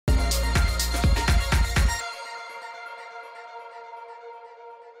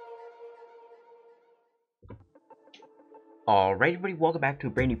Alright everybody, welcome back to a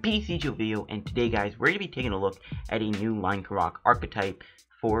brand new PTCGO video, and today guys, we're going to be taking a look at a new Lycanroc archetype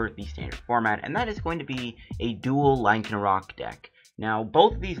for the standard format, and that is going to be a dual Lycanroc deck. Now,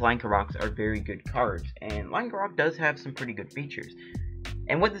 both of these Lycanrocs are very good cards, and Lycanroc does have some pretty good features.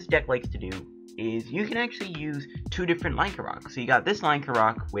 And what this deck likes to do is you can actually use two different Lycanrocs. So you got this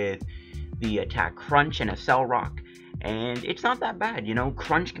Lycanroc with the attack Crunch and a Cell Rock. And it's not that bad, you know.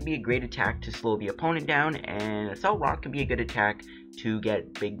 Crunch can be a great attack to slow the opponent down, and a Cell Rock can be a good attack to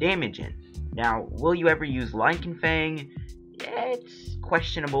get big damage in. Now, will you ever use Lycanfang? Yeah, it's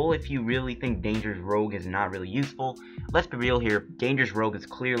questionable if you really think Dangerous Rogue is not really useful. Let's be real here, Dangerous Rogue is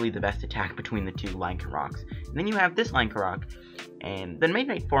clearly the best attack between the two Lycanrocs. And then you have this Lycanroc, and the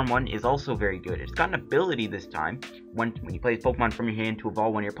Midnight Form one is also very good. It's got an ability this time. When you play this Pokemon from your hand to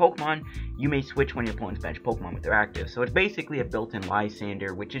evolve one of your Pokemon, you may switch one of your opponent's bench Pokemon with their active. So it's basically a built-in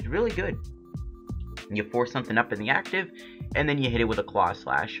Lysander, which is really good. You force something up in the active, and then you hit it with a Claw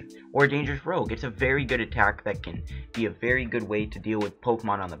Slash or Dangerous Rogue. It's a very good attack that can be a very good way to deal with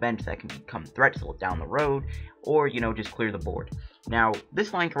Pokemon on the bench that can become threats down the road, or, you know, just clear the board. Now,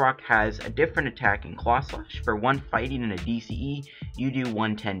 this Lycanroc has a different attack in Claw Slash. For one fighting and a DCE, you do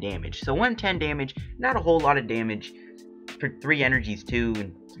 110 damage. So 110 damage, not a whole lot of damage. For 3 energies too,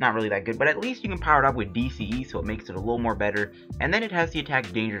 it's not really that good, but at least you can power it up with DCE, so it makes it a little more better. And then it has the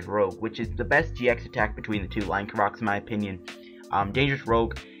attack Dangerous Rogue, which is the best GX attack between the two Lycanrocs in my opinion. Dangerous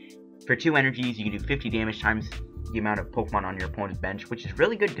Rogue, for 2 energies, you can do 50 damage times the amount of Pokemon on your opponent's bench, which is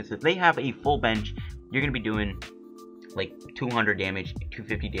really good, because if they have a full bench, you're going to be doing like 200 damage,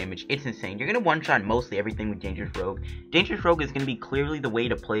 250 damage. It's insane. You're going to one-shot mostly everything with Dangerous Rogue. Dangerous Rogue is going to be clearly the way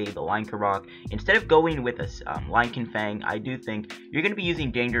to play the Lycanroc. Instead of going with a Lycanfang, I do think you're going to be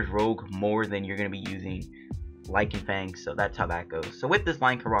using Dangerous Rogue more than you're going to be using Lycanfang, so that's how that goes. So with this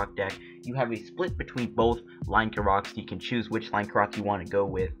Lycanroc deck, you have a split between both Lycanrocs. You can choose which Lycanroc you want to go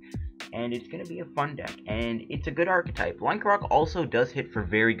with, and it's going to be a fun deck, and it's a good archetype. Lycanroc also does hit for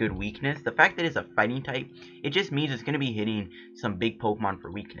very good weakness. The fact that it's a fighting type, it just means it's going to be hitting some big Pokemon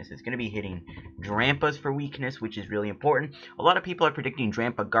for weakness. It's going to be hitting Drampas for weakness, which is really important. A lot of people are predicting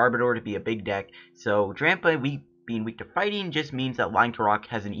Drampa Garbodor to be a big deck, so Drampa being weak to fighting just means that Lycanroc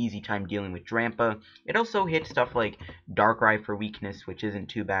has an easy time dealing with Drampa. It also hits stuff like Darkrai for weakness, which isn't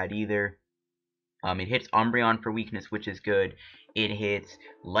too bad either. It hits Umbreon for weakness, which is good. It hits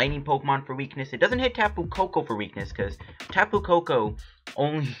Lightning Pokemon for weakness. It doesn't hit Tapu Koko for weakness, because Tapu Koko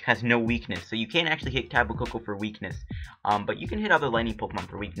only has no weakness, so you can't actually hit Tapu Koko for weakness. But you can hit other Lightning Pokemon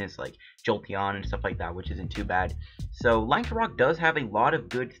for weakness, like Jolteon and stuff like that, which isn't too bad. So Lycanroc does have a lot of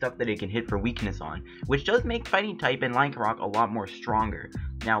good stuff that it can hit for weakness on, which does make Fighting type and Lycanroc a lot more stronger.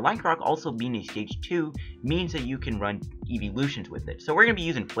 Now, Lycanroc also being a Stage 2 means that you can run evolutions with it. So we're going to be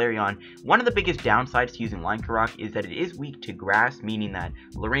using Flareon. One of the biggest downsides to using Lycanroc is that it is weak to grass, meaning that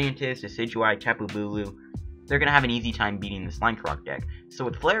Lurantis, Decidueye, Tapu Bulu, they're going to have an easy time beating this Lycanroc deck. So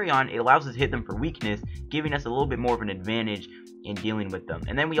with Flareon, it allows us to hit them for weakness, giving us a little bit more of an advantage in dealing with them.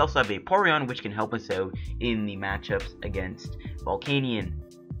 And then we also have Vaporeon, which can help us out in the matchups against Volcanion.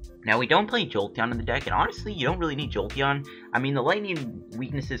 Now, we don't play Jolteon in the deck, and honestly, you don't really need Jolteon. I mean, the Lightning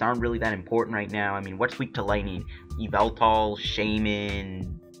weaknesses aren't really that important right now. I mean, what's weak to Lightning? Yveltal,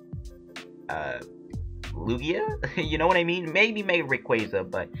 Shaymin, Lugia? You know what I mean? Maybe Mega Rayquaza,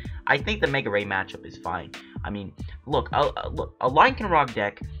 but I think the Mega Ray matchup is fine. I mean, look, a Lycanroc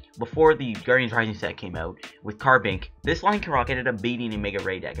deck before the Guardians Rising set came out with Carbink, this Lycanroc ended up beating a Mega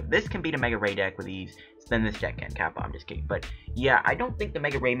Ray deck. If this can beat a Mega Ray deck with ease, then this deck can. Kappa, I'm just kidding. But yeah, I don't think the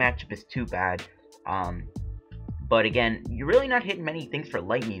Mega Ray matchup is too bad. But again, you're really not hitting many things for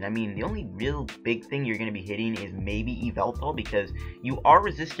Lightning. I mean, the only real big thing you're going to be hitting is maybe Yveltal, because you are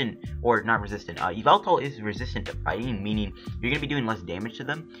resistant, or not resistant, Yveltal is resistant to fighting, meaning you're going to be doing less damage to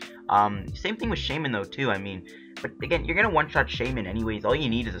them. Same thing with Shaymin though too, I mean, but again, you're going to one-shot Shaymin anyways. All you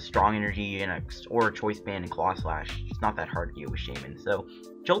need is a strong energy and or a choice band and Claw Slash. It's not that hard to deal with Shaymin. So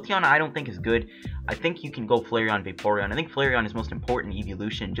Jolteon I don't think is good. I think you can go Flareon, Vaporeon. I think Flareon is most important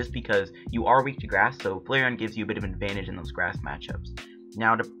evolution just because you are weak to grass, so Flareon gives you a bit of an advantage in those grass matchups.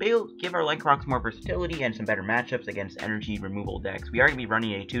 Now, to give our Lycanrocs more versatility and some better matchups against energy removal decks, we are going to be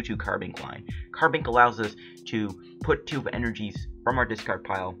running a 2-2 Carbink line. Carbink allows us to put 2 energies from our discard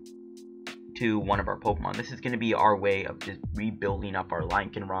pile to one of our Pokemon. This is going to be our way of just rebuilding up our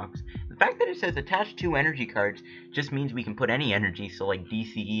Lycanrocs. The fact that it says attach 2 energy cards just means we can put any energy, so like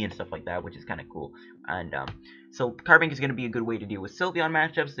DCE and stuff like that, which is kind of cool. And so Carbink is going to be a good way to deal with Sylveon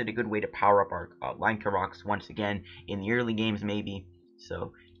matchups, and a good way to power up our Lycanrocs once again in the early games maybe.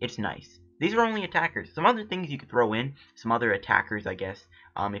 So it's nice. These are only attackers. Some other things you could throw in, some other attackers, I guess.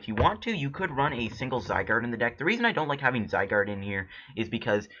 If you want to, you could run a single Zygarde in the deck. The reason I don't like having Zygarde in here is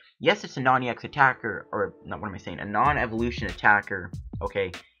because, yes, it's a non-EX attacker, or, not, what am I saying, a non-evolution attacker,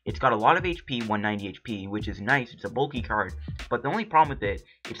 okay? It's got a lot of HP, 190 HP, which is nice. It's a bulky card, but the only problem with it,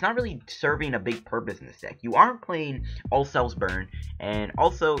 it's not really serving a big purpose in this deck. You aren't playing All Cells Burn, and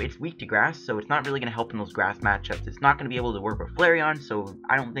also it's weak to grass, so it's not really going to help in those grass matchups. It's not going to be able to work with Flareon, so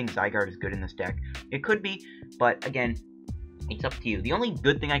I don't think Zygarde is good in this deck. It could be, but again, it's up to you. The only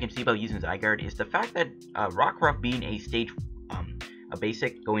good thing I can see about using Zygarde is the fact that Rockruff being a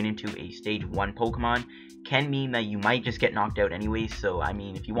basic going into a stage 1 Pokemon can mean that you might just get knocked out anyway. So I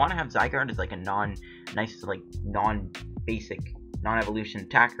mean, if you want to have Zygarde as like a non-basic, non-evolution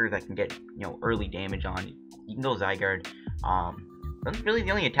attacker that can get, you know, early damage on, you can go Zygarde. Those are really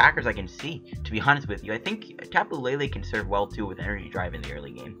the only attackers I can see, to be honest with you. I think Tapu Lele can serve well too with Energy Drive in the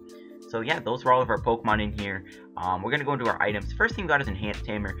early game. So yeah, those are all of our Pokemon in here. We're going to go into our items. First thing we got is Enhanced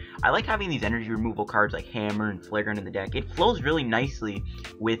Hammer. I like having these energy removal cards like Hammer and Flareon in the deck. It flows really nicely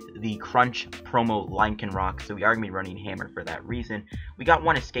with the Crunch promo Lycanroc, so we are going to be running Hammer for that reason. We got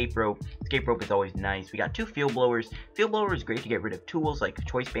one Escape Rope. Escape Rope is always nice. We got 2 Field Blowers. Field Blower is great to get rid of tools like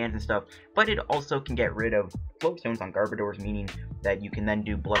Choice Bands and stuff, but it also can get rid of Float Stones on Garbodors, meaning that you can then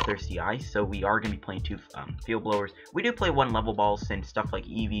do Bloodthirsty Ice, so we are going to be playing 2 Field Blowers. We do play 1 Level Ball since stuff like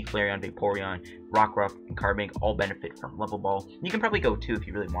Eevee, Flareon, Vaporeon, Rockruff, and Carbink all benefit from Level Ball. You can probably go 2 if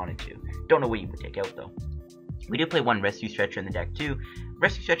you really wanted to. Don't know what you would take out though. We do play 1 Rescue Stretcher in the deck too.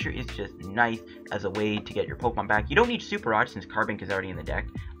 Rescue Stretcher is just nice as a way to get your Pokemon back. You don't need Super Rod since Carbink is already in the deck.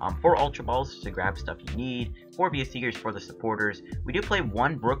 4 Ultra Balls to grab stuff you need. 4 VS Seekers for the supporters. We do play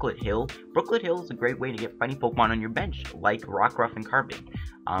 1 Brooklet Hill. Brooklet Hill is a great way to get fighting Pokemon on your bench, like Rockruff and Carbink.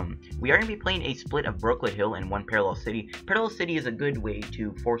 We are going to be playing a split of Brooklet Hill and 1 Parallel City. Parallel City is a good way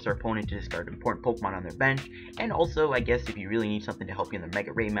to force our opponent to discard important Pokemon on their bench, and also, I guess, if you really need something to help you in the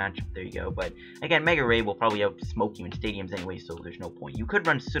Mega Ray matchup, there you go. But again, Mega Ray will probably outsmoke you in stadiums anyway, so there's no point. You could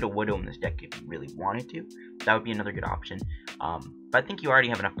run Sudowoodo in this deck if you really wanted to. That would be another good option. But I think you already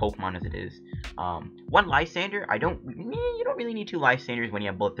have enough Pokemon as it is. 1 Lysander, you don't really need 2 Lysanders when you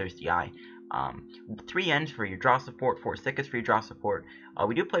have Bloodthirsty Eye. 3 Ends for your draw support, 4 Sickets for your draw support.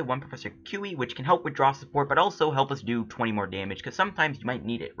 We do play 1 Professor Kukui, which can help with draw support, but also help us do 20 more damage, because sometimes you might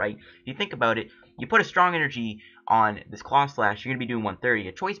need it, right? If you think about it, you put a strong energy on this Claw Slash, you're going to be doing 130.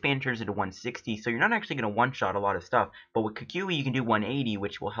 A Choice Band turns into 160, so you're not actually going to one-shot a lot of stuff. But with Kukui, you can do 180,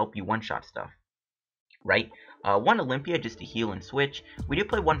 which will help you one-shot stuff, right? 1 Olympia just to heal and switch. We do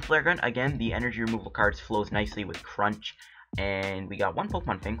play 1 Flare Gun. Again, the energy removal cards flows nicely with Crunch. And we got 1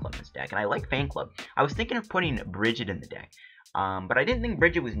 Pokemon Fan Club in this deck, and I like Fan Club. I was thinking of putting Bridget in the deck, but I didn't think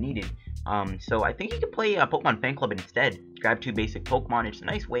Bridget was needed. So I think you could play Pokemon Fan Club instead. Grab 2 basic Pokemon. It's a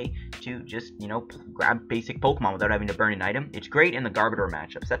nice way to just, you know, grab basic Pokemon without having to burn an item. It's great in the Garbodor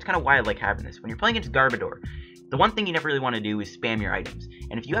matchups. That's kind of why I like having this. When you're playing against Garbodor, the one thing you never really want to do is spam your items.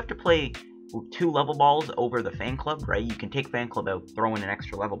 And if you have to play 2 level balls over the Fan Club, right? You can take Fan Club out, throw in an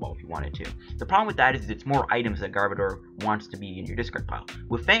extra level ball if you wanted to. The problem with that is it's more items that Garbodor wants to be in your discard pile.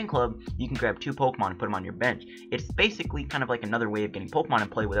 With Fan Club, you can grab 2 Pokemon and put them on your bench. It's basically kind of like another way of getting Pokemon in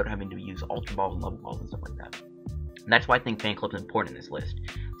play without having to use Ultra Balls and level balls and stuff like that. And that's why I think Fan Club is important in this list.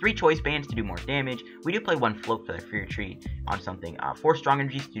 3 Choice Bands to do more damage. We do play 1 Float for your Tree on something. 4 Strong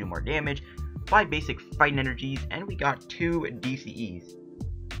Energies to do more damage. 5 basic Fighting Energies, and we got 2 DCEs.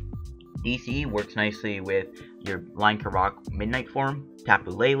 DCE works nicely with your Lycanroc Midnight form, Tapu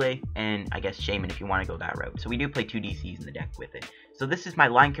Lele, and I guess Shaymin if you want to go that route. So we do play 2 DCs in the deck with it. So this is my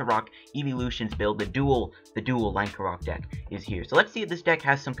Lycanroc Evolutions build. The dual Lycanroc deck is here. So let's see if this deck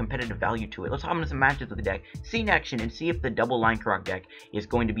has some competitive value to it. Let's hop into some matches with the deck, see in action, and see if the double Lycanroc deck is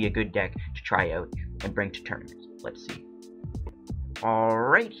going to be a good deck to try out and bring to tournaments. Let's see.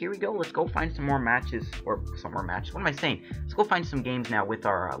 Alright, here we go. Let's go find some more matches, or some more matches. What am I saying? Let's go find some games now with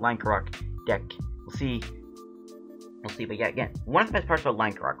our Lycanroc deck. We'll see, but yeah, again, one of the best parts about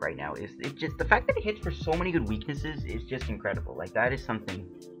Lycanroc right now is it's just the fact that it hits for so many good weaknesses is just incredible. Like, that is something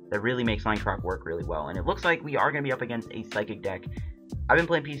that really makes Lycanroc work really well. And it looks like we are going to be up against a Psychic deck. I've been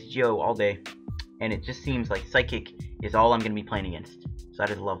playing PTCGO all day, and it just seems like Psychic is all I'm going to be playing against. So that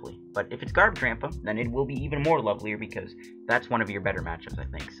is lovely. But if it's Drampa, then it will be even more lovelier because that's one of your better matchups, I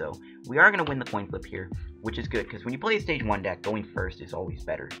think. So we are going to win the coin flip here, which is good because when you play a stage 1 deck, going first is always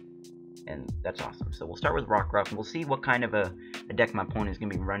better. And that's awesome. So we'll start with Rockruff, and we'll see what kind of a deck my opponent is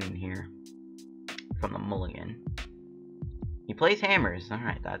going to be running here from the mulligan. He plays hammers.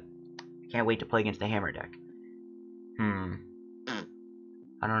 Alright, I can't wait to play against the hammer deck.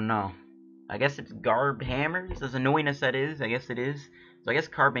 I don't know. I guess it's Garb Hammers, as annoying as that is. I guess it is. So I guess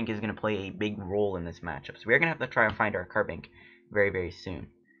Carbink is going to play a big role in this matchup. So we're going to have to try and find our Carbink very, very soon.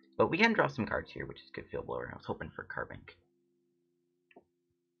 But we can draw some cards here, which is good field blower. I was hoping for Carbink.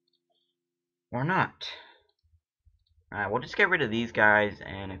 Or not. Alright, we'll just get rid of these guys,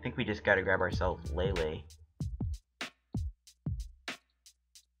 and I think we just gotta grab ourselves Lele.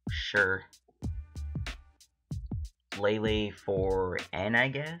 Sure. Lele for N, I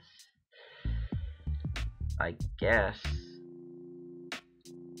guess?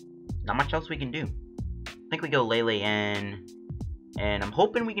 Not much else we can do. I think we go Lele N, and I'm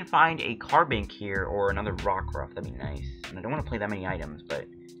hoping we can find a Carbink here, or another Rockruff. That'd be nice. And I don't want to play that many items, but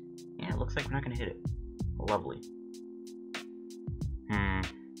yeah, it looks like we're not gonna hit it. Lovely. I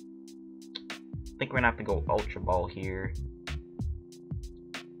think we're gonna have to go Ultra Ball here.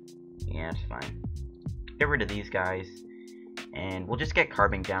 Yeah, it's fine. Get rid of these guys, and we'll just get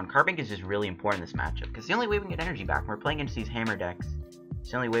Carbink down. Carbink is just really important in this matchup, because the only way we can get energy back, when we're playing against these hammer decks, it's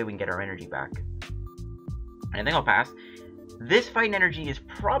the only way we can get our energy back. And I think I'll pass. This fighting energy is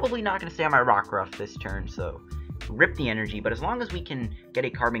probably not going to stay on my Rockruff this turn, so rip the energy, but as long as we can get a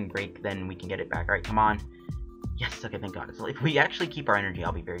Carbink break, then we can get it back. Alright, come on. Yes, okay, thank God. So if we actually keep our energy,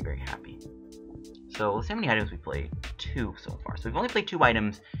 I'll be very, very happy. So let's see how many items we played. 2 so far. So we've only played 2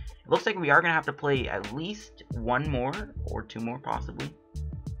 items. It looks like we are going to have to play at least 1 more, or 2 more possibly.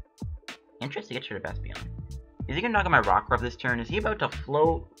 Interesting to get rid of Espeon. Is he going to knock out my Rockruff this turn? Is he about to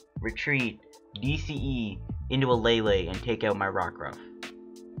float, retreat, DCE into a Lele and take out my Rockruff?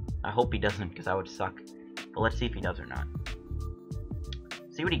 I hope he doesn't, because that would suck. But let's see if he does or not.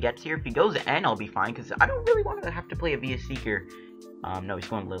 See what he gets here. If he goes N, I'll be fine, because I don't really want to have to play a VS Seeker. No, he's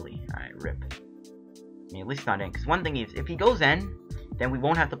going Lily. Alright, rip. I mean, at least not N, because one thing is, if he goes N, then we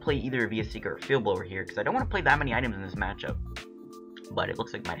won't have to play either a VS Seeker or Field Blower here, because I don't want to play that many items in this matchup. But it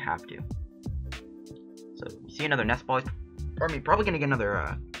looks like might have to. So, you see another Nest Ball. Pardon me, probably going to get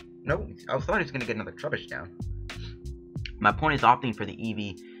another, no, I thought he was going to get another Trubbish down. My opponent is opting for the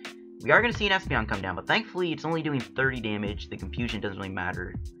Eevee. We are going to see an Espeon come down, but thankfully it's only doing 30 damage. The confusion doesn't really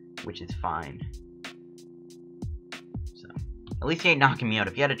matter, which is fine. So, at least he ain't knocking me out.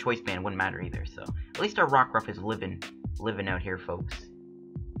 If he had a choice band, it wouldn't matter either. So, at least our Rockruff is living out here, folks.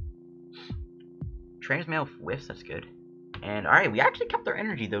 Transmail whiffs, that's good. And, alright, we actually kept our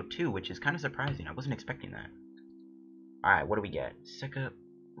energy, though, too, which is kind of surprising. I wasn't expecting that. Alright, what do we get? Sika,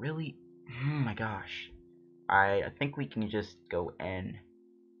 really? Oh my gosh. I think we can just go N.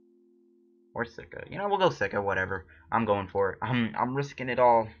 Or Sika. You know, we'll go Sika, whatever. I'm going for it. I'm risking it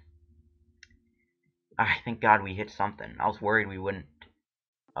all. Thank God we hit something. I was worried we wouldn't.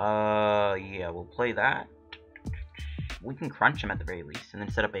 Yeah, we'll play that. We can crunch him at the very least, and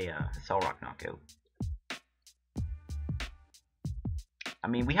then set up a Cellrock knockout. I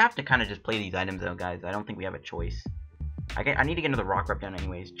mean, we have to kind of just play these items out, guys. I don't think we have a choice. I need to get another Rockruff down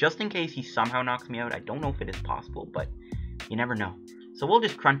anyways, just in case he somehow knocks me out. I don't know if it is possible, but you never know. So we'll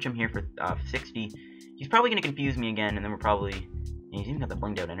just crunch him here for 60. He's probably going to confuse me again, and then we're probably... He's even got the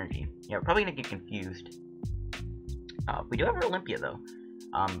blinged out energy. Yeah, we're probably going to get confused. We do have our Olympia, though.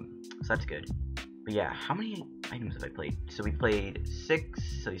 So that's good. But yeah, how many items have I played? So we played 6,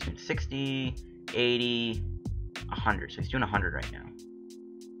 so he's doing 60, 80, 100. So he's doing 100 right now.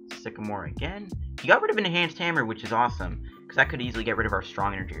 Sycamore again. He got rid of an Enhanced Hammer, which is awesome, because that could easily get rid of our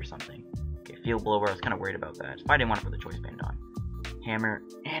Strong Energy or something. Okay, Field Blower, I was kind of worried about that. If I didn't want to put the Choice Band on. Hammer,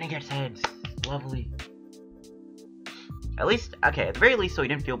 and he gets heads. Lovely. At least, okay, at the very least, so he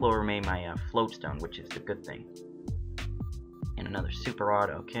didn't Field Blower away my Float Stone, which is the good thing. And another Super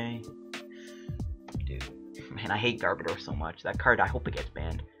Rod, okay. Dude, man, I hate Garbodor so much. That card, I hope it gets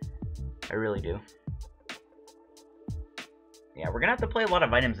banned. I really do. Yeah, we're gonna have to play a lot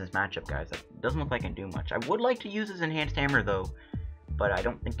of items in this matchup, guys. It doesn't look like I can do much. I would like to use his Enhanced Hammer, though, but I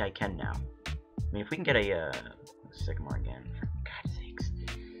don't think I can now. I mean, if we can get a Sycamore again, for God's sakes.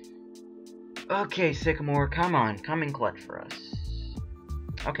 Okay, Sycamore, come on. Come in clutch for us.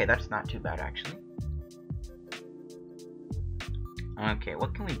 Okay, that's not too bad, actually. Okay,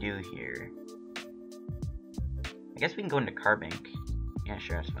 what can we do here? I guess we can go into Carbink. Yeah,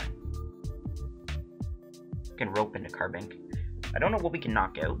 sure, that's fine. We can rope into Carbink. I don't know what we can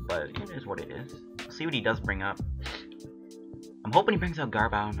knock out, but it is what it is. We'll see what he does bring up. I'm hoping he brings out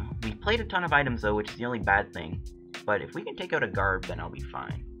Garb, I don't know. We played a ton of items, though, which is the only bad thing. But if we can take out a Garb, then I'll be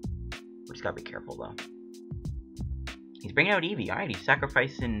fine. We just gotta be careful, though. He's bringing out Eevee. Alright, he's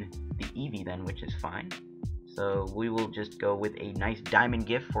sacrificing the Eevee, then, which is fine. So we will just go with a nice Diamond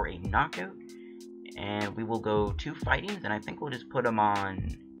Gift for a knockout. And we will go 2 Fightings, and I think we'll just put him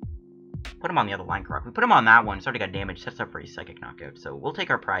on... put him on the other Lycanroc. We put him on that one. It's already got damage. Sets up for a Psychic knockout. So we'll take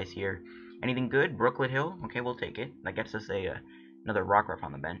our prize here. Anything good? Brooklet Hill. Okay, we'll take it. That gets us another Rockruff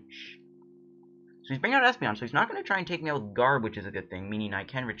on the bench. So he's bringing out Espeon. So he's not going to try and take me out with Garb, which is a good thing. Meaning I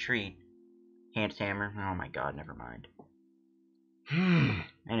can retreat. Hand Hammer. Oh my god, never mind.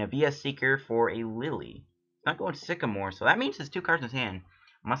 And a VS Seeker for a Lily. It's not going Sycamore. So that means his 2 cards in his hand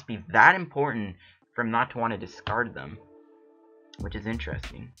must be that important for him not to want to discard them. Which is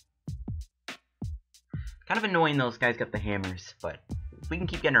interesting. Kind of annoying those guys got the hammers, but if we can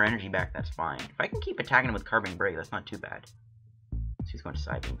keep getting our energy back, that's fine. If I can keep attacking him with Carbink Break, that's not too bad. So he's going to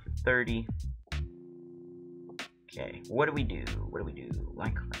side beam for 30. Okay, what do we do?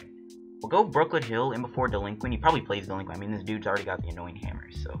 Lycanroc. We'll go Brooklet Hill in before Delinquent. He probably plays Delinquent. I mean, this dude's already got the annoying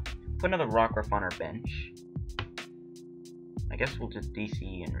hammers, so put another Rockruff on our bench. I guess we'll just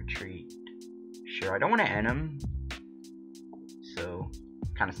DC and retreat. Sure, I don't want to end him. So,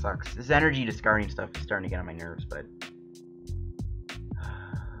 kind of sucks. This energy discarding stuff is starting to get on my nerves, but...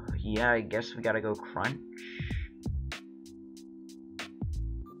 yeah, I guess we gotta go Crunch.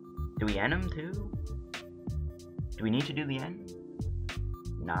 Do we end him, too? Do we need to do the end?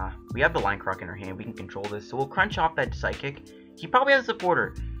 Nah. We have the Lycanroc in our hand. We can control this. So we'll Crunch off that Psychic. He probably has a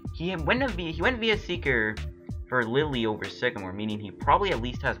supporter. He went via Seeker for Lily over Sycamore, meaning he probably at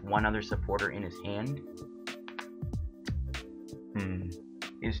least has one other supporter in his hand.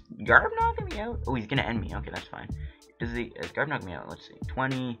 Is Garb knocking me out? Oh, he's gonna end me. Okay, that's fine. Is Garb knocking me out? Let's see.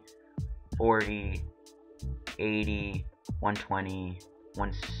 20, 40, 80, 120,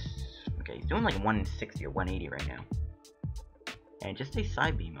 okay, he's doing like 160 or 180 right now. And just a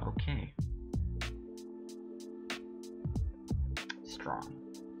side beam. Okay. Strong.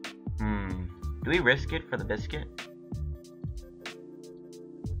 Do we risk it for the biscuit?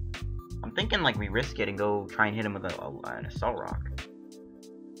 I'm thinking like we risk it and go try and hit him with an Assault Rock.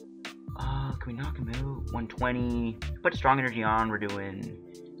 Can we knock him out? 120. Put strong energy on. We're doing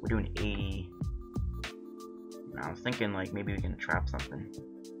 80. I was thinking like maybe we can trap something.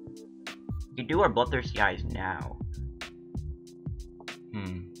 We could do our Bloodthirsty Eyes now.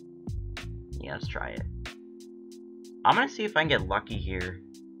 Yeah, let's try it. I'm gonna see if I can get lucky here.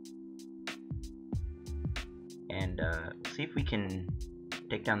 And see if we can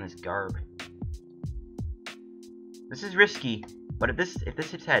take down this Garb. This is risky. But if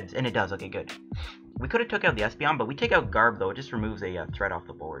this hits heads, and it does, okay, good. We could have took out the Espeon, but we take out Garb, though. It just removes a threat off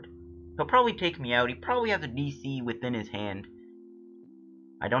the board. He'll probably take me out. He probably has a DC within his hand.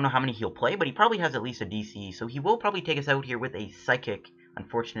 I don't know how many he'll play, but he probably has at least a DC. So he will probably take us out here with a Psychic,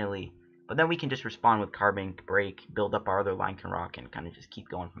 unfortunately. But then we can just respond with Carbink Break, build up our other Lycanroc, and kind of just keep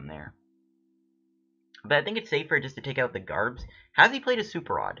going from there. But I think it's safer just to take out the Garbs. Has he played a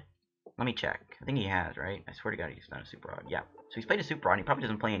Super Rod? Let me check. I think he has, right? I swear to God he's not a Super Rod. Yeah. So he's played a Super Rod, and he probably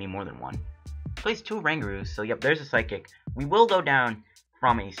doesn't play any more than one. He plays 2 Rangaroos, so yep, there's a Psychic. We will go down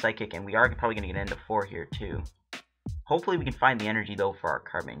from a Psychic, and we are probably going to get into 4 here, too. Hopefully we can find the energy, though, for our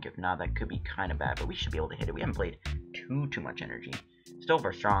Carbink. If not, that could be kind of bad, but we should be able to hit it. We haven't played too much energy. Still have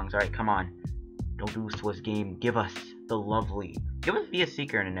our Strongs. Alright, come on. Don't lose to us, game. Give us the lovely. Give us via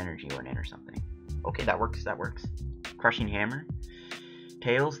Seeker and an energy or an in or something. Okay, that works, Crushing Hammer.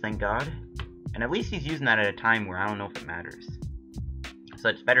 Tails, thank God. And at least he's using that at a time where I don't know if it matters. So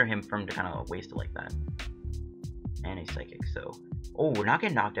it's better for him to kind of waste it like that. And a Psychic, so... Oh, we're not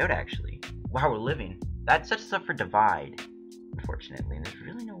getting knocked out, actually. Wow, we're living. That sets us up for Divide, unfortunately. And there's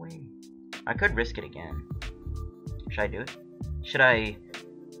really no way. I could risk it again. Should I do it? Should I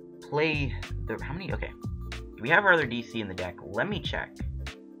play the... How many? Okay. Do we have our other DC in the deck? Let me check.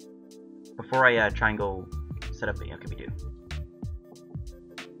 Before I try and go set up a... Okay, we do.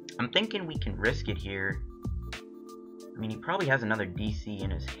 I'm thinking we can risk it here. I mean, he probably has another DC in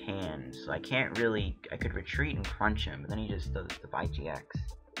his hand, so I can't really... I could retreat and crunch him, but then he just does Divide GX.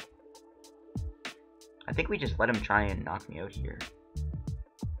 I think we just let him try and knock me out here.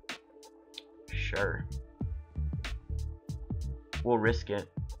 Sure. We'll risk it.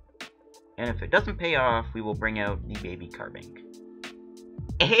 And if it doesn't pay off, we will bring out the baby Carbink.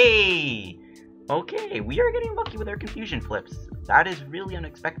 Hey! Okay, we are getting lucky with our confusion flips. That is really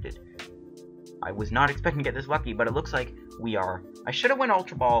unexpected. I was not expecting to get this lucky, but it looks like we are. I should have went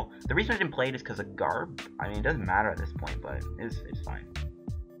Ultra Ball. The reason I didn't play it is because of Garb. I mean, it doesn't matter at this point, but it's fine.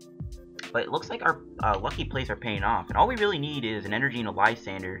 But it looks like our lucky plays are paying off. And all we really need is an energy and a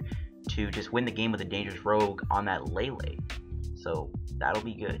Lysander to just win the game with a dangerous rogue on that Lele. So that'll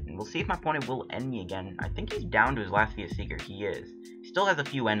be good. And we'll see if my opponent will end me again. I think he's down to his last via Seeker. He is. He still has a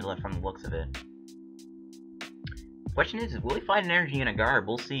few ends left from the looks of it. Question is will he find an energy in a Garb?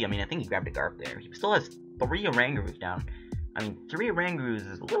 We'll see. I mean, I think he grabbed a Garb there. He still has 3 Rangaroos down. I mean, 3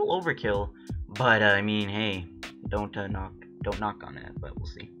 Rangaroos is a little overkill, but I mean, hey, don't knock on that, but we'll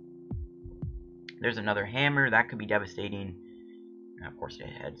see. There's another hammer, that could be devastating. And of course, it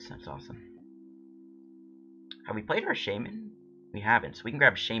heads, that's awesome. Have we played our Shaymin? We haven't, so we can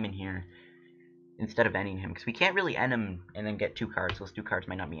grab Shaymin here instead of ending him, because we can't really end him and then get 2 cards. Those 2 cards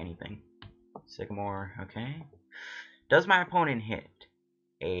might not be anything. Sycamore, okay. Does my opponent hit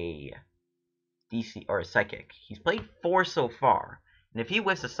a DC or a Psychic? He's played 4 so far, and if he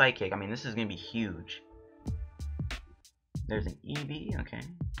whiffs a Psychic, I mean, this is going to be huge. There's an Eevee, okay.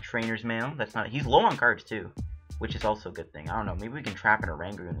 Trainer's Mail, that's not... He's low on cards, too, which is also a good thing. I don't know, maybe we can trap in a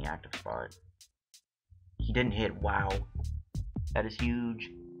Rangaroo in the active spot. He didn't hit, wow. That is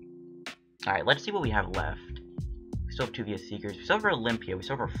huge. Alright, let's see what we have left. We still have 2 VS Seekers. We still have our Olympia. We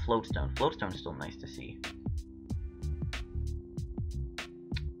still have our Floatstone. Floatstone is still nice to see.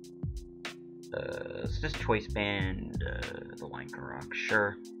 Let's just Choice Band the Lycanroc.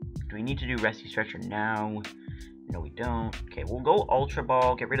 Sure. Do we need to do Rescue Stretcher now? No, we don't. Okay, we'll go Ultra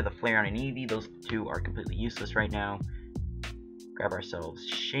Ball. Get rid of the Flareon and Eevee. Those 2 are completely useless right now. Grab ourselves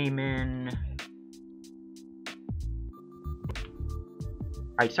Shaymin.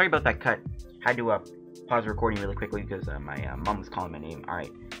 Alright, sorry about that cut. Had to pause the recording really quickly because my mom was calling my name.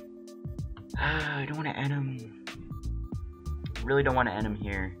 Alright. I don't want to end him. Really don't want to end him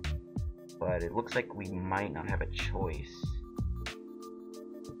here. But it looks like we might not have a choice.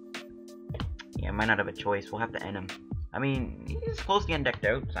 Yeah, might not have a choice. We'll have to end him. I mean, he's close to getting decked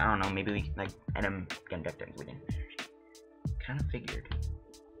out, so I don't know. Maybe we can, like, end him getting decked out with energy. Kind of figured.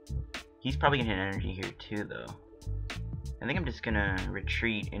 He's probably gonna hit energy here too, though. I think I'm just gonna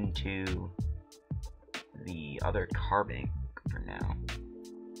retreat into the other Carbink for now.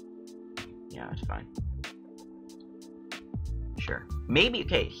 Yeah, that's fine. Sure. Maybe,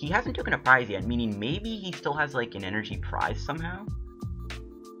 okay, he hasn't taken a prize yet, meaning maybe he still has, like, an energy prize somehow?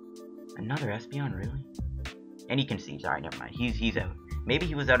 Another Espeon, really? And he concedes. Alright, never mind. He's out. Maybe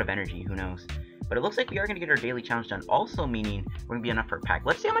he was out of energy, who knows? But it looks like we are going to get our daily challenge done, also meaning we're going to be enough for a pack.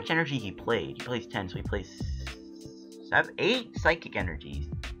 Let's see how much energy he played. He plays 10, so he plays 8 Psychic Energies.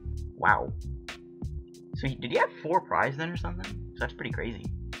 Wow. So did he have 4 prize then or something? So that's pretty crazy.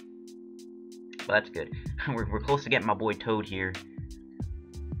 Well, that's good. we're close to getting my boy Toad here.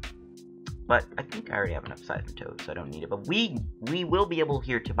 But I think I already have enough size for Toad, so I don't need it. But we will be able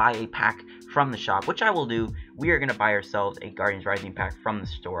here to buy a pack from the shop, which I will do. We are going to buy ourselves a Guardians Rising pack from the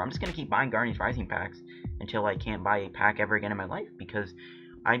store. I'm just going to keep buying Guardians Rising packs until I can't buy a pack ever again in my life, because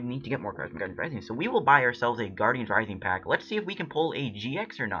I need to get more cards from Guardians Rising. So we will buy ourselves a Guardians Rising pack. Let's see if we can pull a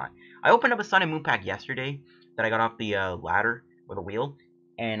GX or not. I opened up a Sun and Moon pack yesterday that I got off the ladder with a wheel,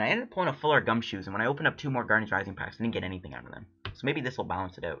 and I ended up pulling a full art Gumshoes, and when I opened up 2 more Guardians Rising packs, I didn't get anything out of them. So maybe this will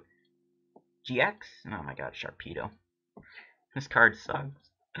balance it out. GX? Oh my god, Sharpedo. This card sucks.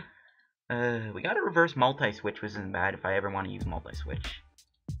 We got a reverse multi-switch, which isn't bad if I ever want to use multi-switch.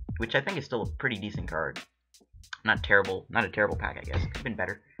 Which I think is still a pretty decent card. Not terrible, not a terrible pack, I guess. Could have been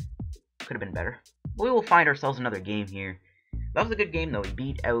better. Could have been better. We will find ourselves another game here. That was a good game, though. We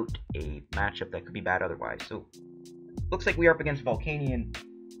beat out a matchup that could be bad otherwise. So, looks like we are up against Volcanion,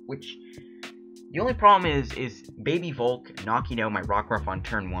 which... The only problem is Baby Volk knocking out my Rockruff on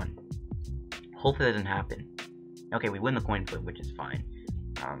turn 1. Hopefully that doesn't happen. Okay, we win the coin flip, which is fine.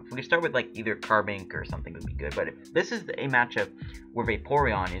 If we could start with, like, either Carbink or something would be good. But this is a matchup where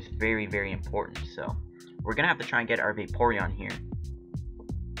Vaporeon is very, very important. So, we're going to have to try and get our Vaporeon here.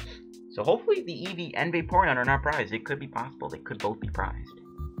 So, hopefully the Eevee and Vaporeon are not prized. It could be possible. They could both be prized.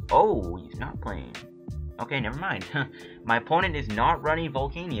 Oh, he's not playing. Okay, never mind. My opponent is not running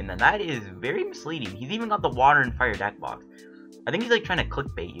Volcanion. Then that is very misleading. He's even got the Water and Fire deck box. I think he's, like, trying to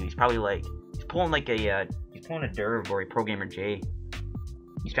clickbait you. He's probably, like... He's pulling like a, he's pulling a Derv or a Pro Gamer J.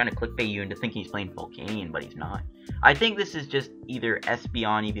 He's trying to clickbait you into thinking he's playing Volcanion, but he's not. I think this is just either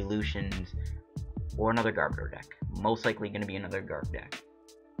Espeon Evolutions or another Garbodor deck. Most likely going to be another Garb deck,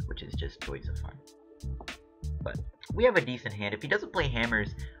 which is just choice of fun. But we have a decent hand. If he doesn't play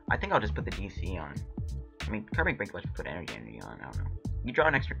Hammers, I think I'll just put the DC on. I mean, Carbink BREAK FAC, let's put energy on. I don't know. You draw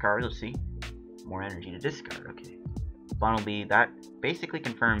an extra card, let's see. More energy to discard, okay. Bunnelby, that basically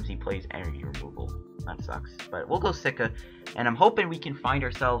confirms he plays energy removal. That sucks. But we'll go Sika, and I'm hoping we can find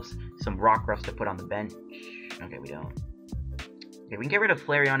ourselves some Rockruffs to put on the bench. Okay, we don't. Okay, we can get rid of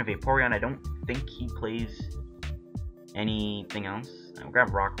Flareon and Vaporeon. I don't think he plays anything else. I'll grab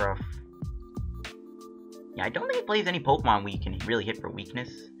Rockruff. Yeah, I don't think he plays any Pokemon we can really hit for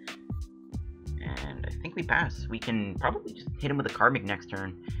weakness. And I think we pass. We can probably just hit him with a Carbink next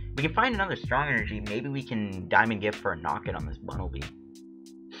turn. We can find another strong energy. Maybe we can Diamond Gift for a knock-it on this Bunnelby.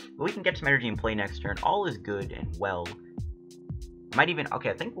 But we can get some energy and play next turn. All is good and well. Might even, okay,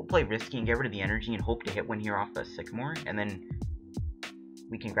 I think we'll play risky and get rid of the energy and hope to hit one here off the Sycamore, and then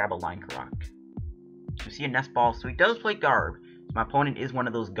we can grab a Lycanroc. We see a Nest Ball, so he does play Garb. My opponent is one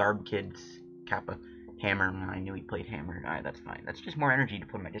of those Garb kids. Kappa. Hammer. I knew he played Hammer. Alright, that's fine. That's just more energy to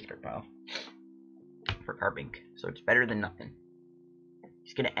put in my discard pile. For Carbink. So it's better than nothing.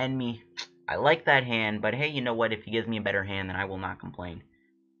 He's gonna end me. I like that hand, but hey, you know what? If he gives me a better hand, then I will not complain.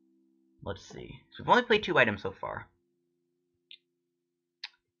 Let's see. So we've only played 2 items so far.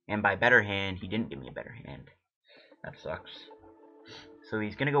 And by better hand, he didn't give me a better hand. That sucks. So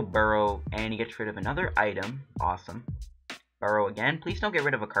he's gonna go Burrow, and he gets rid of another item. Awesome. Burrow again. Please don't get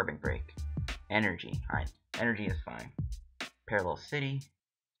rid of a Carbink Break. Energy. Alright. Energy is fine. Parallel City.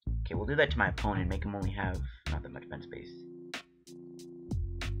 Okay, we'll do that to my opponent. Make him only have not that much bench space.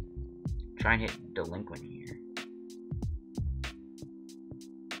 Try and hit Delinquent here.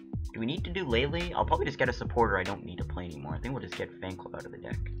 Do we need to do Lele? I'll probably just get a supporter I don't need to play anymore. I think we'll just get Fan Club out of the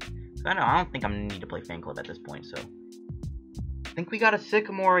deck. I don't think I'm gonna need to play Fan Club at this point, so. I think we got a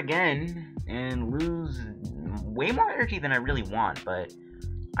Sycamore again, and lose way more energy than I really want, but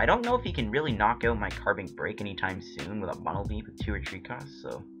I don't know if he can really knock out my Carbink Break anytime soon with a Bundle Beep with 2 retreat costs,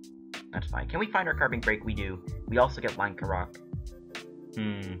 so that's fine. Can we find our Carbink Break? We do. We also get Lycanroc.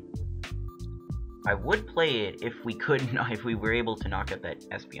 I would play it if we could, if we were able to knock out that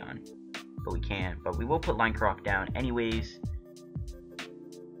Espeon, but we can't. But we will put Lycanroc down anyways.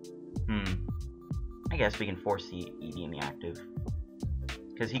 I guess we can force the Eevee in the active.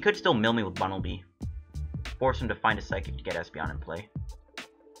 Because he could still mill me with Bunnelby. Force him to find a Psychic to get Espeon in play.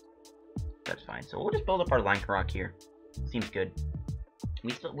 That's fine. So we'll just build up our Lycanroc here. Seems good.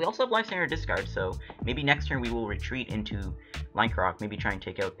 We also have Lifesaver discard, so maybe next turn we will retreat into Lycanroc. Maybe try and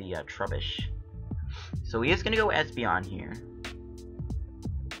take out the Trubbish. So he is going to go Espeon here.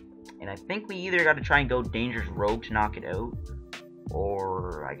 And I think we either got to try and go Dangerous Rogue to knock it out.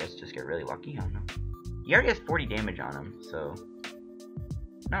 Or I guess just get really lucky. I don't know. He already has 40 damage on him, so.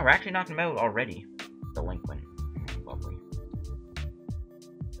 No, we're actually knocking him out already. Delinquent. Lovely.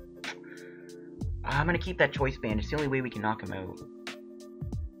 I'm gonna keep that Choice Band. It's the only way we can knock him out.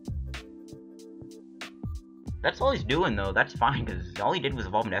 That's all he's doing, though. That's fine, because all he did was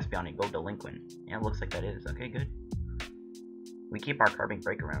evolve into Espeon and go Delinquent. Yeah, it looks like that is. Okay, good. We keep our Carbink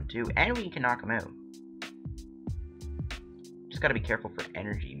Break around, too, and we can knock him out. Just gotta be careful for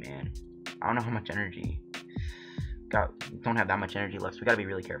energy, man. I don't know how much energy. Don't have that much energy left, so we gotta be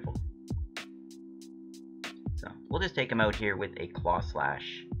really careful. So, we'll just take him out here with a Claw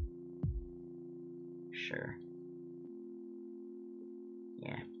Slash. Sure.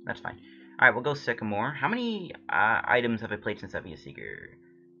 Yeah, that's fine. Alright, we'll go Sycamore. How many items have I played since Eevee Seeker?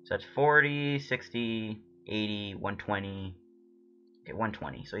 So that's 40, 60, 80, 120. Okay,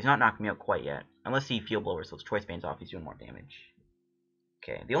 120. So he's not knocking me out quite yet. Unless he Field Blower, so his Choice Band's off, he's doing more damage.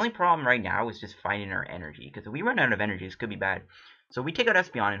 Okay, the only problem right now is just finding our energy. Because if we run out of energy, this could be bad. So we take out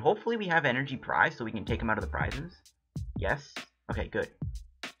Espeon, and hopefully we have energy prize, so we can take him out of the prizes. Yes? Okay, good.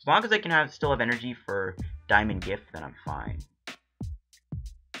 As long as I can still have energy for Diamond Gift, then I'm fine.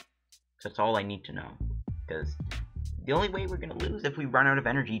 That's all I need to know. Because the only way we're going to lose if we run out of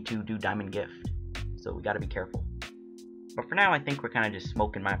energy to do Diamond Gift. So we got to be careful. But for now, I think we're kind of just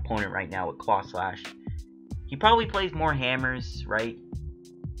smoking my opponent right now with Claw Slash. He probably plays more hammers, right?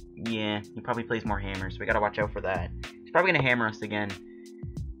 Yeah, he probably plays more hammers. So we got to watch out for that. He's probably going to hammer us again.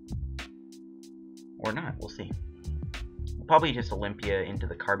 Or not, we'll see. We'll probably just Olympia into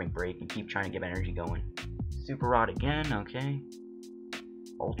the Carbink Break and keep trying to get energy going. Super Rod again, okay.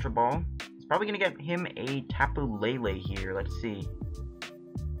 Ultra Ball. He's probably going to get him a Tapu Lele here. Let's see.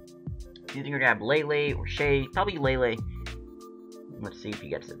 He's either going to grab Lele or Shay. Probably Lele. Let's see if he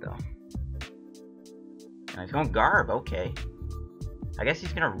gets it, though. Now he's going Garb. Okay. I guess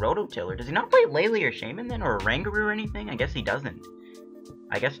he's going to Rototiller. Does he not play Lele or Shaymin, then? Or a Rangaroo or anything? I guess he doesn't.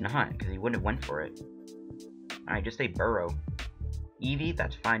 I guess not, because he wouldn't have went for it. Alright, just say Burrow. Eevee,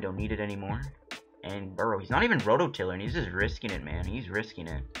 that's fine. Don't need it anymore. And Burrow. He's not even Rototiller, and he's just risking it, man. He's risking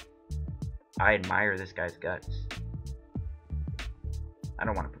it. I admire this guy's guts. I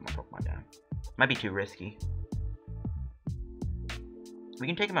don't want to put my Pokemon down. Might be too risky. We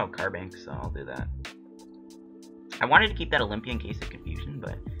can take him out with Carbink, so I'll do that. I wanted to keep that Olympia in case of confusion,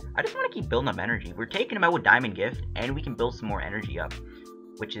 but I just want to keep building up energy. We're taking him out with Diamond Gift, and we can build some more energy up,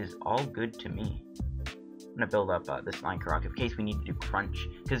 which is all good to me. I'm going to build up this Lycanroc in case we need to do Crunch.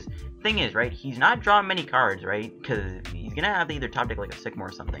 Because the thing is, right, he's not drawing many cards, right? Because he's going to have to either top deck like a Sycamore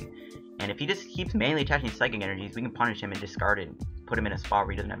or something. And if he just keeps mainly attaching Psychic Energies, we can punish him and discard it and put him in a spot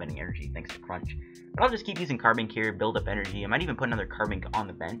where he doesn't have any energy thanks to Crunch. But I'll just keep using Carbink here, build up energy. I might even put another Carbink on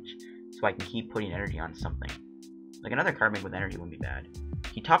the bench so I can keep putting energy on something. Like, another Carbink with energy wouldn't be bad.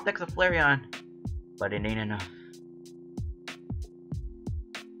 He top decks a Flareon, but it ain't enough.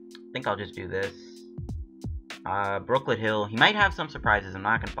 I think I'll just do this. Brooklet Hill. He might have some surprises. I'm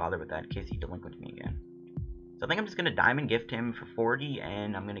not going to bother with that in case he delinquents me again. So I think I'm just going to Diamond Gift him for 40,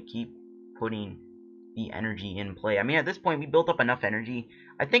 and I'm going to keep putting the energy in play. I mean, at this point, we built up enough energy.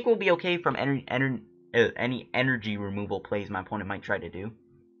 I think we'll be okay from any energy removal plays my opponent might try to do.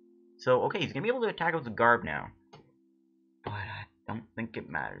 So, okay, he's going to be able to attack with the Garb now. But I don't think it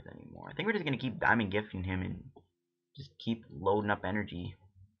matters anymore. I think we're just going to keep Diamond Gifting him and just keep loading up energy.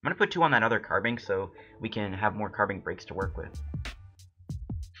 I'm going to put 2 on that other Carbink so we can have more Carbink breaks to work with.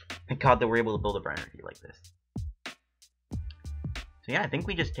 Thank God that we're able to build up our energy like this. So yeah, I think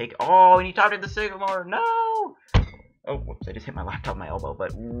we just take... Oh, and he top decked the Sycamore! No! Oh, whoops, I just hit my laptop with my elbow,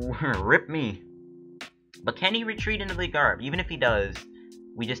 but rip me. But can he retreat into the Garb? Even if he does,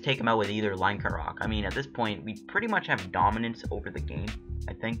 we just take him out with either Lycanroc. I mean, at this point, we pretty much have dominance over the game,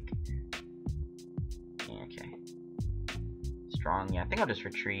 I think. Yeah, okay. Strong. Yeah, I think I'll just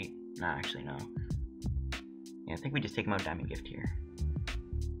retreat. Nah, actually, no. Yeah, I think we just take him out with Diamond Gift here.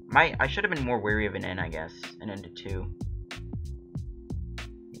 I should have been more wary of an N, I guess. An N to 2.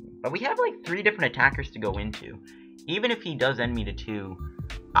 But we have, like, 3 different attackers to go into. Even if he does end me to 2,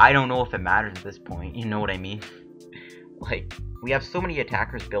 I don't know if it matters at this point. You know what I mean? Like, we have so many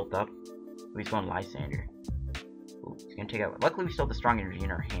attackers built up. He's going Lysander. Ooh, he's going to take out... Luckily, we still have the strong energy in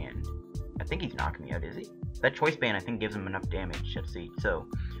our hand. I think he's knocking me out, is he? That Choice Band, I think, gives him enough damage. Let's see. So,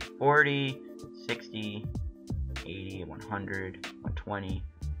 40, 60, 80, 100, 120,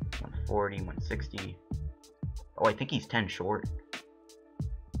 140, 160. Oh, I think he's 10 short.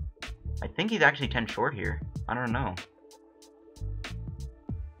 I think he's actually 10 short here. I don't know.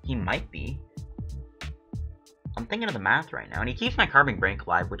 He might be. I'm thinking of the math right now. And he keeps my Carbink BREAK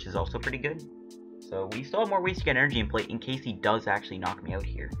alive, which is also pretty good. So we still have more ways to get energy in play in case he does actually knock me out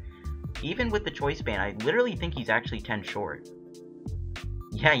here. Even with the Choice Band, I literally think he's actually 10 short.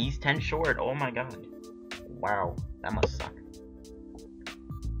 Yeah, he's 10 short. Oh my god. Wow. That must suck.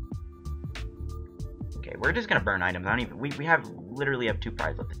 Okay, we're just gonna burn items. I don't even... We literally have 2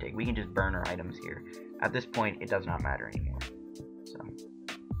 prizes left to take. We can just burn our items here. At this point, it does not matter anymore. So...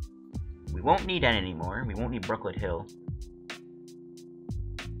 we won't need N anymore. We won't need Brooklet Hill.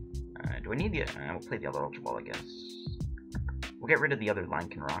 Do we need the... we'll play the other Ultra Ball, I guess. We'll get rid of the other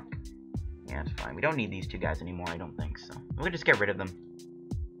Lycanroc. Yeah, it's fine. We don't need these 2 guys anymore, I don't think, so... we'll just get rid of them.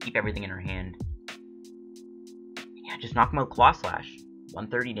 Keep everything in our hand. Yeah, just knock them out Claw Slash.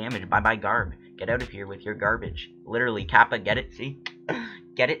 130 damage. Bye-bye Garb. Get out of here with your garbage. Literally, Kappa, get it? See?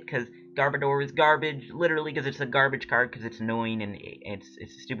 Get it? Because Garbodor is garbage. Literally, because it's a garbage card, because it's annoying, and it's the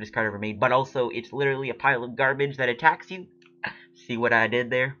stupidest card ever made. But also, it's literally a pile of garbage that attacks you. See what I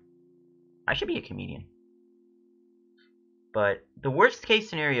did there? I should be a comedian. But the worst case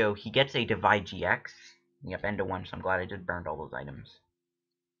scenario, he gets a Divide GX. Yep, end to 1, so I'm glad I just burned all those items.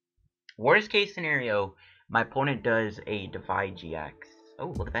 Worst case scenario, my opponent does a Divide GX. Oh,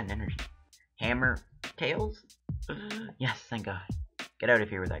 look at that energy. Hammer Tails? Yes, thank God. Get out of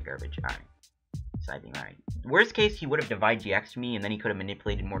here with that garbage. Alright. Siding, alright. Worst case, he would have Divide GX'd me, and then he could have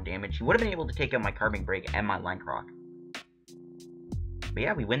manipulated more damage. He would have been able to take out my Carbink BREAK and my Lycanroc. But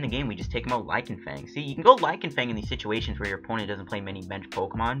yeah, we win the game. We just take him out Lycanfang. See, you can go Lycanfang in these situations where your opponent doesn't play many bench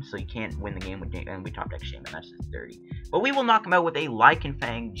Pokemon, so you can't win the game with... and we top deck Shaymin. That's just dirty. But we will knock him out with a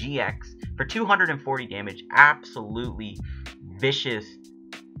Lycanfang GX for 240 damage. Absolutely vicious.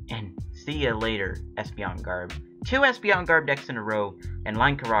 And see ya later, Espeon Garb. 2 Espeon Garb decks in a row, and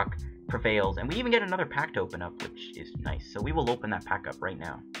Lycanroc prevails. And we even get another pack to open up, which is nice. So we will open that pack up right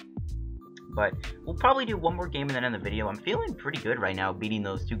now. But we'll probably do one more game and then end the video. I'm feeling pretty good right now beating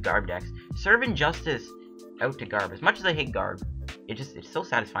those 2 Garb decks. Serving Justice out to Garb. As much as I hate Garb, it's so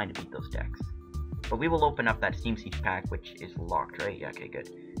satisfying to beat those decks. But we will open up that Steam Siege pack, which is locked, right? Yeah, okay, good.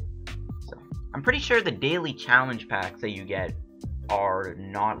 So, I'm pretty sure the daily challenge packs that you get are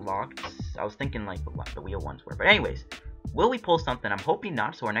not locked. I was thinking like the wheel ones were. But anyways, will we pull something? I'm hoping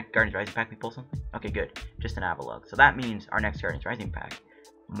not, so our next Guardians Rising pack we pull something? Okay, good. Just an Avalugg. So that means our next Guardians Rising pack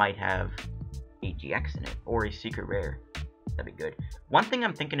might have a GX in it, or a secret rare. That'd be good. One thing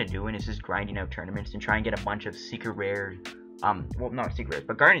I'm thinking of doing is just grinding out tournaments and try and get a bunch of secret rare, well, not secret rares,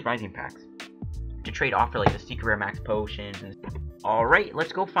 but Guardians Rising packs to trade off for like the secret rare max potions and alright,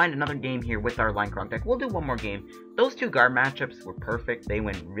 let's go find another game here with our Lycanroc deck. We'll do one more game. Those 2 Garb matchups were perfect. They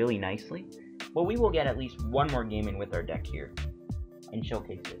went really nicely. But we will get at least one more game in with our deck here and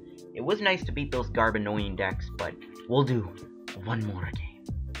showcase it. It was nice to beat those Garb annoying decks, but we'll do one more game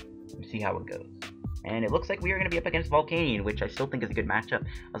and see how it goes. And it looks like we are going to be up against Volcanion, which I still think is a good matchup.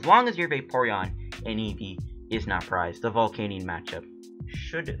 As long as your Vaporeon and Eevee is not prized. The Volcanion matchup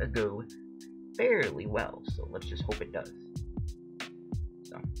should go fairly well, so let's just hope it does.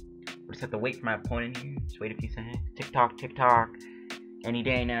 So, we'll just have to wait for my opponent here. Just wait a few seconds. Tick-tock, tick-tock. Any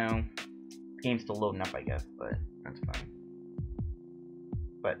day now. Game's still loading up, I guess, but that's fine.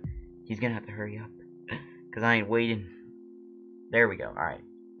 But he's gonna have to hurry up, because I ain't waiting. There we go, alright.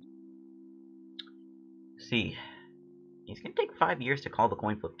 See. He's gonna take 5 years to call the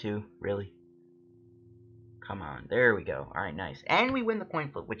coin flip, too. Really? Come on, there we go. Alright, nice. And we win the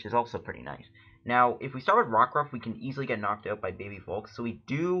coin flip, which is also pretty nice. Now, if we start with Rockruff, we can easily get knocked out by Baby Volk, so we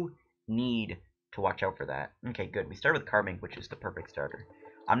do need to watch out for that. Okay, good. We start with Carbink, which is the perfect starter.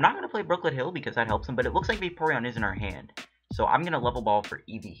 I'm not going to play Brooklet Hill because that helps him, but it looks like Vaporeon is in our hand. So I'm going to level ball for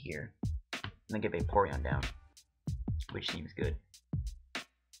Eevee here, and then get Vaporeon down, which seems good.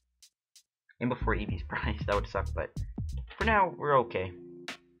 And before Eevee's prize, that would suck, but for now, we're okay.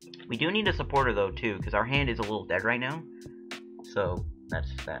 We do need a supporter, though, too, because our hand is a little dead right now. So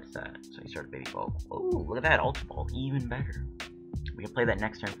that's that. So he started Baby Ball. Oh, look at that, Ultra Ball, even better. We can play that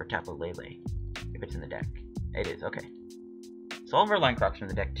next turn for Tapu Lele, if it's in the deck. It is, okay. So all of our Lycanrocs are in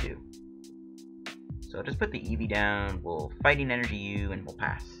the deck, too. So just put the Eevee down, we'll Fighting Energy you, and we'll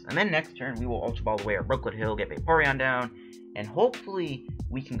pass. And then next turn, we will Ultra Ball away our Brooklet Hill, get Vaporeon down, and hopefully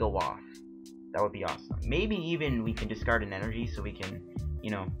we can go off. That would be awesome. Maybe even we can discard an energy so we can,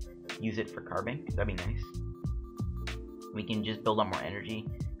 you know, use it for Carbink. That'd be nice. We can just build up more energy.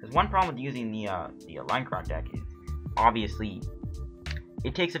 Because one problem with using the Lycanroc deck is, obviously,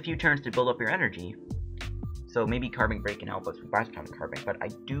 it takes a few turns to build up your energy. So maybe Carbink Break can help us with last time with Carbink. But I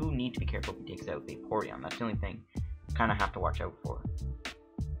do need to be careful if he takes out Vaporeon. That's the only thing I kind of have to watch out for.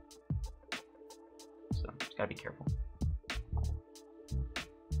 So, just gotta be careful.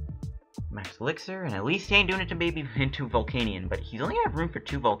 Max Elixir, and at least he ain't doing it to Baby into Volcanion, but he's only got room for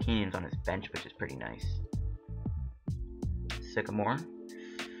 2 Volcanions on his bench, which is pretty nice. Sycamore.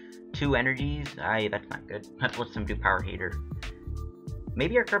 2 energies. That's not good. Let's let him do Power Heater.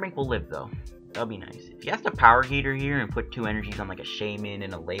 Maybe our Carbink will live, though. That'll be nice. If he has to Power Heater here and put 2 energies on like a Shaymin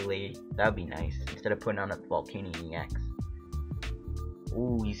and a Lele, that'd be nice. Instead of putting on a Volcanion EX.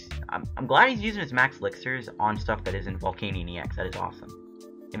 Ooh, I'm glad he's using his Max Elixirs on stuff that isn't Volcanion EX. That is awesome.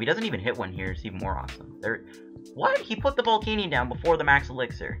 If he doesn't even hit one here, it's even more awesome. What? He put the Volcanion down before the Max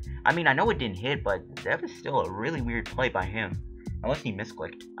Elixir. I mean, I know it didn't hit, but that was still a really weird play by him. Unless he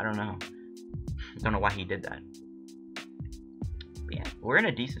misclicked. I don't know. I don't know why he did that. But yeah, we're in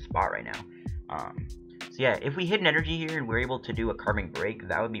a decent spot right now. So yeah, if we hit an energy here and we're able to do a Carbink Break,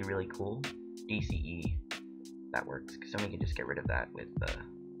 that would be really cool. DCE. That works. Because then we can just get rid of that with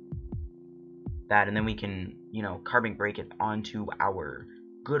that. And then we can, you know, Carbink Break it onto our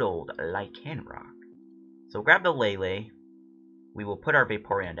good old Lycanroc. So grab the Lele. We will put our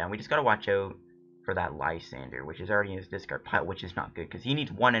Vaporeon down. We just gotta watch out for that Lysander, which is already in his discard pile, which is not good, because he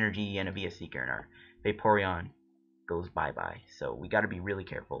needs 1 energy and a VS Seeker, and our Vaporeon goes bye-bye. So we gotta be really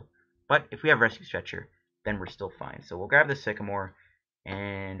careful. But if we have Rescue Stretcher, then we're still fine. So we'll grab the Sycamore,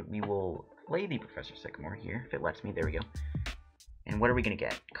 and we will play the Professor Sycamore here, if it lets me. There we go. And what are we gonna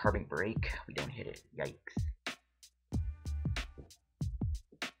get? Carbink Break. We don't hit it. Yikes.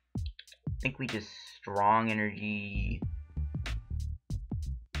 I think we just Strong Energy.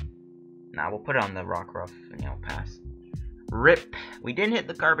 Nah, we'll put it on the Rockruff and, you know, pass. RIP. We didn't hit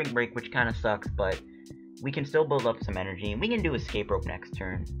the Carbink Break, which kind of sucks, but we can still build up some energy, and we can do Escape Rope next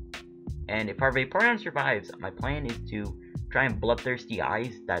turn. And if our Vaporeon survives, my plan is to try and Bloodthirsty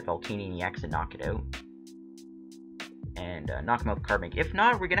Eyes that Volcanion EX and knock it out. And knock him out with Carbink. If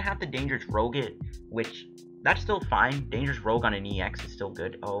not, we're going to have to Dangerous Rogue it, which, that's still fine. Dangerous Rogue on an EX is still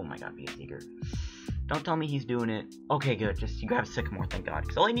good. Oh my god, VS Seeker. Don't tell me he's doing it. Okay, good. Just, you grab Sycamore, thank god.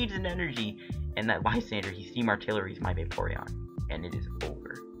 Because all he needs is an energy, and that Lysander, he Steam Artillery's my Vaporeon. And it is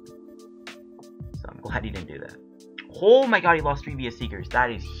over. So I'm glad he didn't do that. Oh my god, he lost 3 VS Seekers. That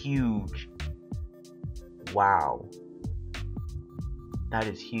is huge. Wow. That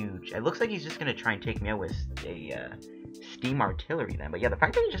is huge. It looks like he's just going to try and take me out with a Steam Artillery then. But yeah, the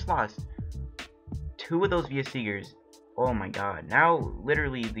fact that he just lost 2 of those VS Seekers, oh my god. Now,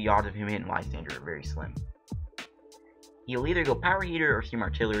 literally, the odds of him hitting Lysander are very slim. He'll either go Power Heater or Steam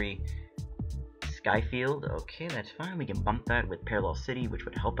Artillery. Skyfield, okay, that's fine. We can bump that with Parallel City, which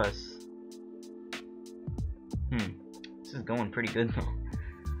would help us. This is going pretty good, though.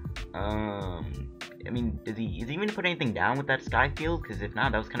 I mean, is he even going to put anything down with that Skyfield? Because if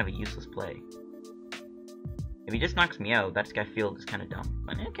not, that was kind of a useless play. If he just knocks me out, that Skyfield is kind of dumb.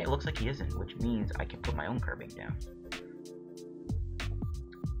 But okay, it looks like he isn't, which means I can put my own Carbink down.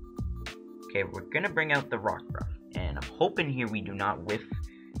 Okay, we're going to bring out the Rockruff. And I'm hoping here we do not whiff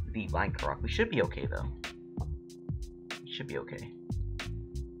the Lycanroc. We should be okay, though. should be okay.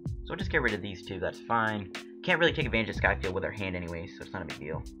 So we'll just get rid of these two, that's fine. Can't really take advantage of Skyfield with our hand anyway, so it's not a big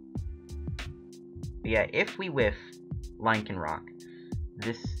deal. But yeah, if we whiff Lycanroc,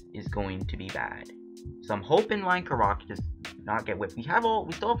 this is going to be bad. So I'm hoping Lycanroc does not get whiffed. We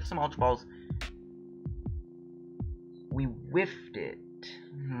still have some Ultra Balls. We whiffed it.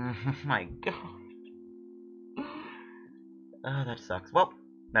 Oh my god. Oh, that sucks. Well,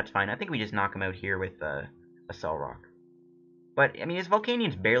 that's fine. I think we just knock him out here with a Cell Rock. But, I mean, his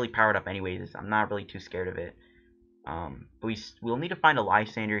Volcanian's barely powered up anyways. I'm not really too scared of it. But we'll need to find a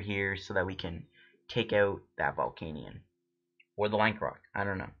Lysander here so that we can take out that Volcanian. Or the Lycanroc. I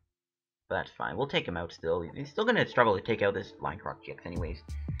don't know. But that's fine. We'll take him out still. He's still going to struggle to take out this Lycanroc-GX anyways.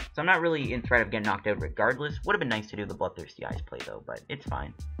 So I'm not really in threat of getting knocked out regardless. Would have been nice to do the Bloodthirsty Eyes play though, but it's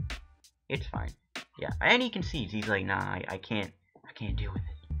fine. It's fine. Yeah, and he concedes. He's like, nah, I can't deal with it.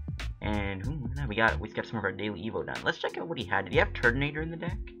 And we got some of our daily Evo done. Let's check out what he had. Did he have Turtonator in the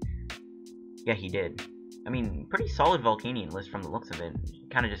deck? Yeah, he did. I mean, pretty solid Volcanion list from the looks of it.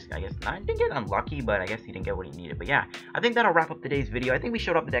 Kind of just, I guess, I didn't get unlucky, but I guess he didn't get what he needed. But yeah, I think that'll wrap up today's video. I think we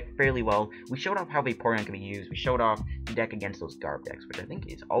showed off the deck fairly well. We showed off how Vaporeon can be used. We showed off the deck against those Garb decks, which I think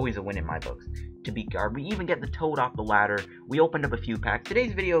is always a win in my books, to beat Garb. We even get the Toad off the ladder. We opened up a few packs.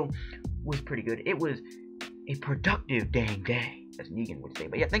 Today's video was pretty good. It was a productive dang day, as Negan would say.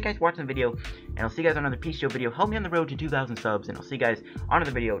 But yeah, thank you guys for watching the video, and I'll see you guys on another PTCGO video. Help me on the road to 2,000 subs, and I'll see you guys on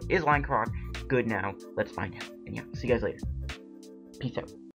another video. Is Lycanroc good now? Let's find out. And yeah, see you guys later. Peace out.